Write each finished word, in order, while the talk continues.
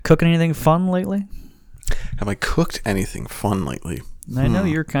cooking anything fun lately? Have I cooked anything fun lately? I know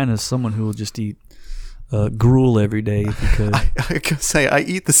you're kind of someone who will just eat gruel every day if you could. I can say I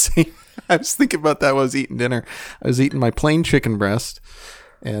eat the same. I was thinking about that while I was eating dinner. I was eating my plain chicken breast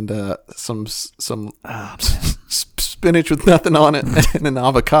and some spinach with nothing on it and an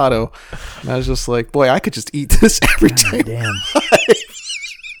avocado. And I was just like, boy, I could just eat this every day. Damn.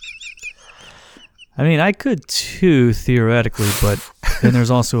 I mean, I could too, theoretically, but then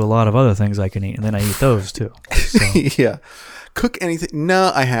there's also a lot of other things I can eat, and then I eat those too. So. Yeah. Cook anything?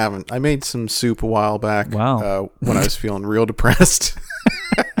 No, I haven't. I made some soup a while back. Wow. When I was feeling real depressed.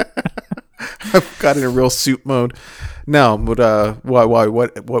 I've got in a real soup mode. No, but why?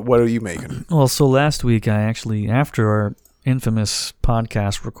 What are you making? Well, so last week I actually, after our infamous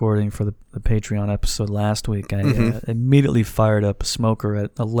podcast recording for the Patreon episode last week, I immediately fired up a smoker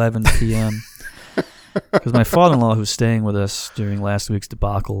at 11 p.m. Because my father-in-law, who's staying with us during last week's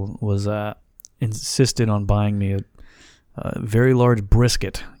debacle, was insisted on buying me a very large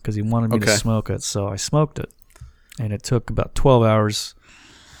brisket because he wanted me to smoke it. So I smoked it, and it took about 12 hours.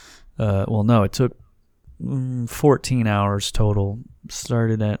 It took 14 hours total.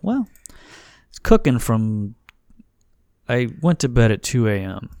 Started at, it's cooking from, I went to bed at 2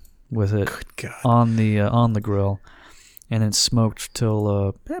 a.m. with it on the grill, and it smoked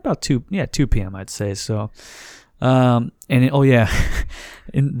till about 2 p.m. I'd say. So, in the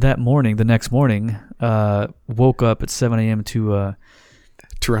next morning, woke up at 7 a.m. to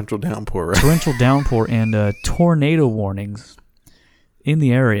torrential downpour, right? Torrential downpour and tornado warnings in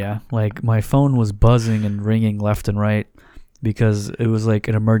the area. Like, my phone was buzzing and ringing left and right because it was like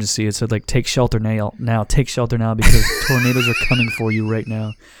an emergency. It said, like, take shelter now, take shelter now because tornadoes are coming for you right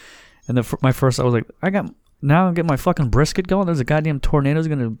now. And my first, I was like, I'm getting my fucking brisket going. There's a goddamn tornado's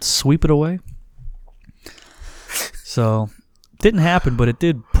going to sweep it away. So, didn't happen, but it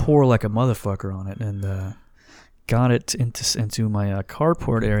did pour like a motherfucker on it, and got it into my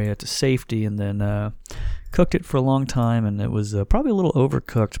carport area to safety, and then cooked it for a long time, and it was probably a little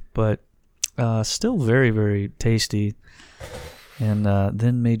overcooked, but still very, very tasty. And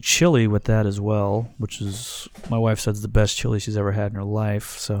then made chili with that as well, which is, my wife said, is the best chili she's ever had in her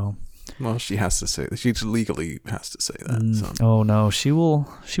life. So, well, she has to say that. She legally has to say that. So. Oh no, she will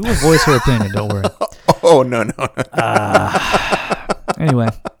voice her opinion. Don't worry. Oh no. Anyway,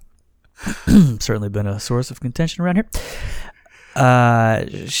 certainly been a source of contention around here.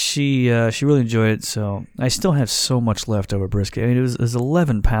 She really enjoyed it, so I still have so much leftover brisket. I mean, it was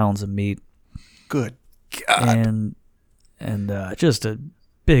 11 pounds of meat. Good God. And just a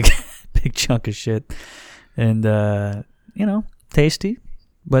big chunk of shit, and tasty.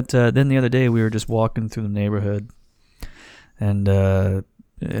 But then the other day we were just walking through the neighborhood, and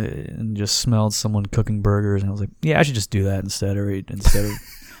just smelled someone cooking burgers, and I was like, yeah, I should just do that instead of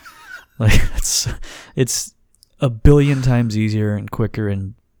like, it's a billion times easier and quicker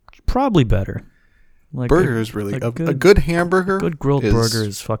and probably better. Like, burger is really a good hamburger. Good grilled burger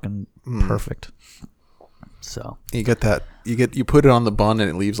is fucking perfect. So you get that, you put it on the bun and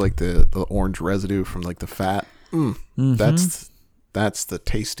it leaves like the orange residue from like the fat. That's a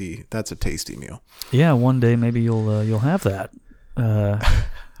tasty meal. Yeah, one day maybe you'll have that. But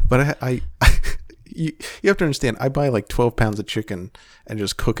you have to understand, I buy like 12 pounds of chicken and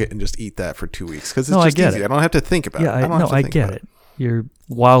just cook it and just eat that for 2 weeks because it's just easy. I don't have to think about it. I get it. You're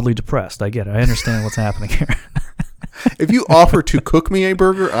wildly depressed. I get it. I understand what's happening here. If you offer to cook me a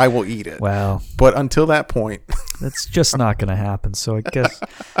burger, I will eat it. Wow. But until that point, that's just not going to happen. So I guess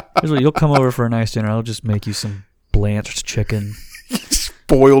you'll come over for a nice dinner. I'll just make you some blanched chicken.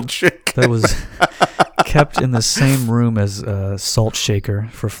 Spoiled chicken. That was kept in the same room as a salt shaker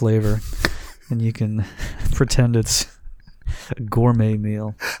for flavor. And you can pretend it's a gourmet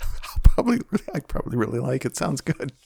meal. I'd probably really like it. Sounds good.